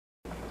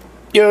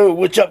Yo,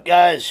 what's up,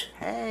 guys?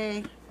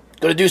 Hey.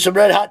 Gonna do some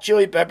Red Hot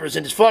Chili Peppers,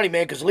 and it's funny,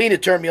 man, because Lena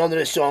turned me on to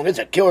this song. It's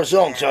a killer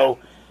song, so...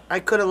 I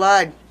could have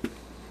lied.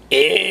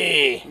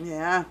 Eh.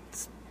 Yeah,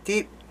 it's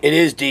deep. It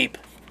is deep.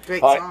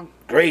 Great All right, song.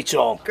 great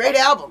song. Great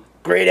album.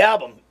 Great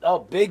album. Oh,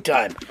 big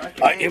time. Okay.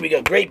 All right, here we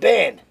go. Great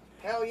band.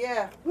 Hell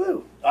yeah.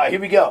 Woo. All right, here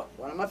we go.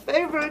 One of my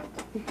favorite.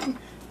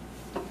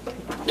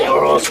 They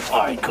were awesome. All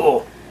right,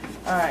 cool.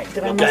 All right,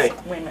 did I Okay.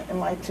 miss? Wait a minute,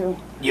 am I too?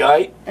 You all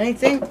right?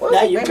 Anything?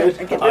 Nah, you're Wait a minute,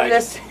 good. I get All rid of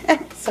this.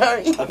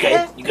 Sorry.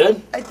 Okay, you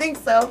good? I think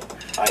so. All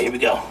right, here we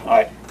go. All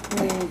right.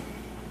 Mm,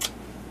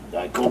 All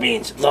right, cool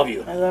beans. Love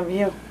you. I love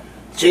you.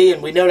 See,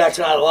 and we know that's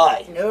not a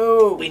lie.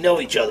 No. We know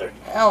each other.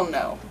 Hell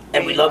no.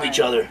 And we love each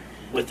other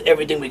with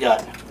everything we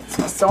got. It's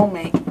my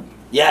soulmate.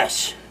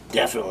 Yes,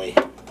 definitely.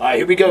 All right,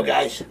 here we go,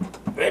 guys.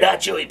 Red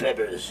Hot Chili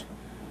Peppers.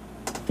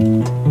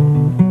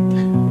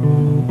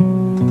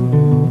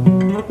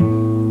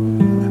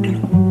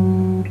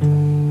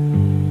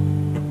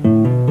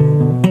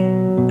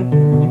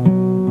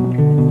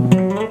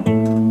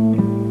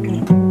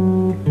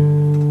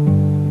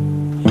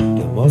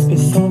 Must be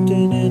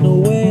something in the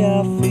way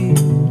I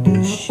feel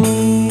that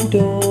she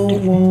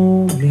don't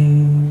want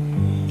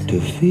me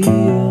to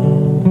feel.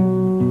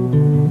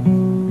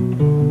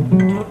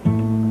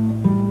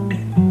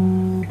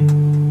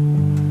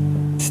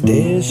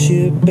 Still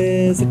she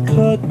bears to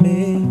cut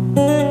me.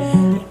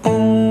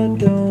 I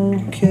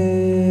don't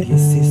care. You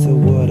see, so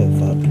what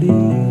if I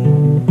bleed?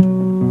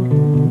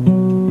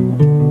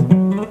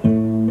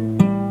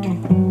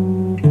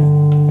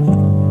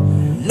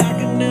 Like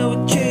I never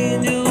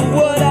change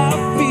what I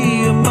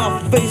feel.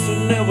 My face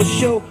will never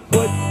show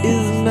what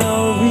is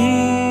now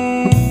real.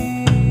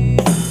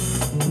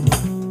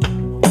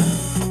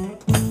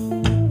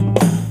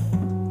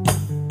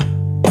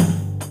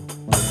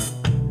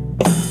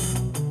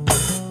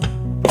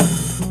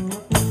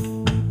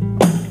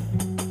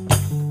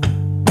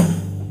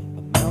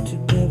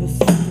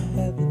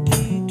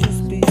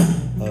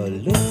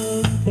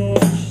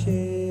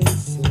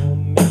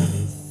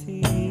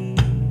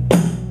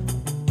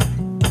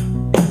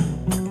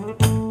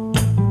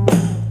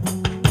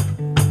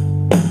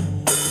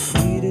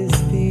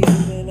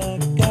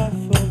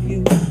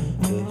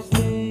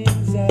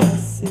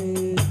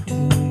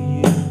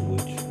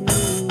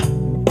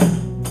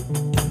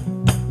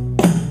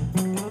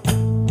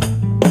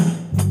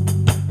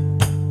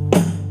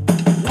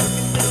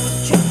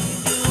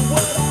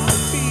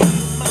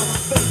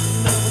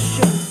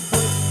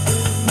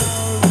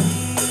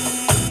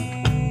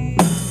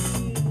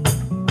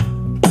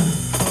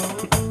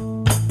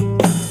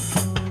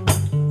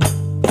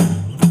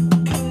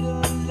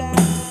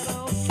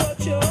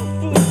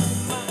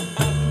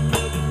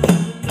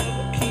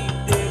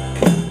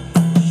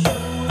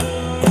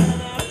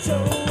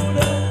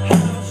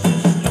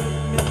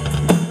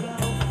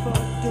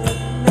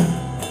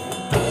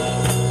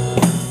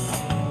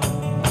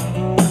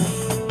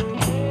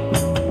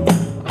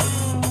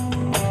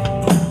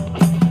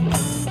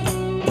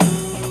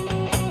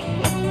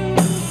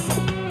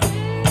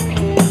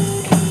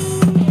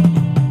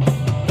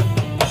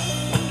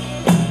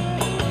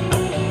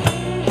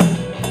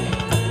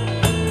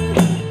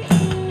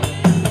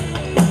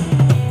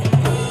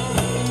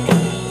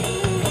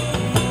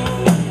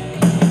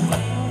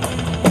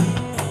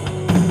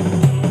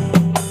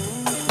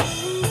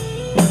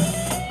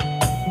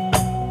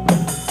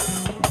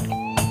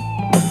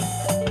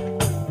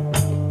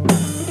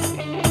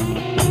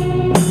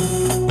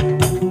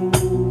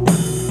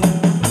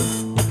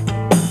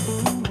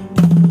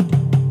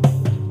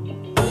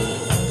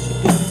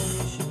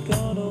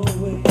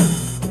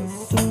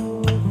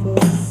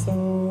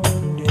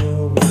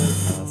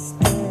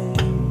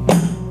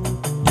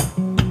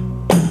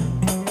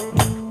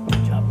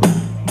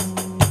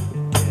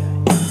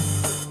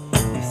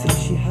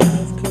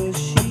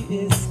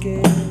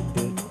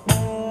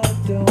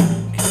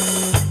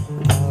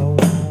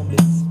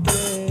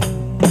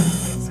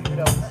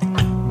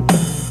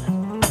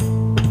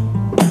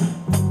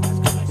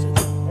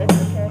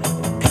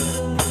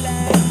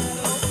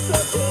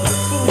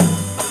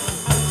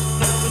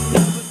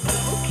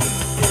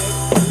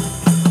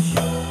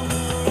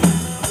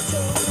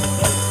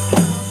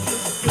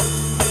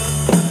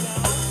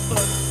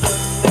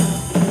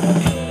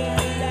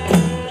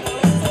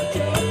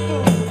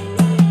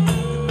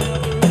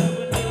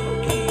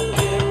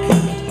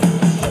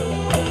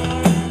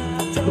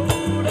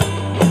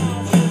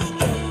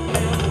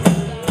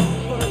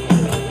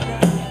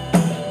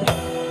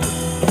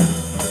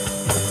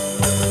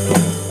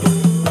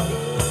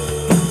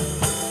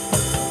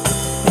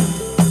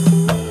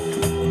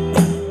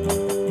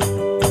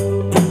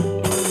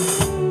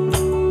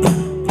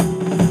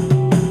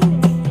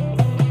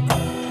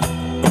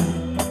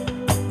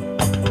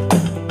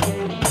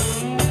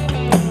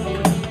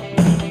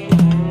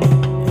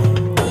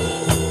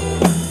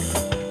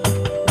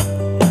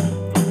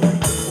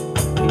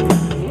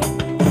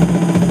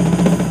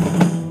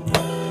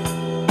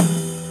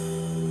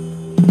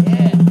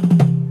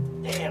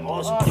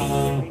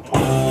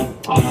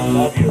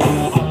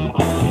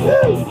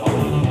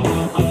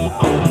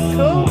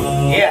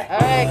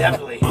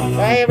 Definitely.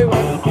 Bye,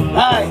 everyone.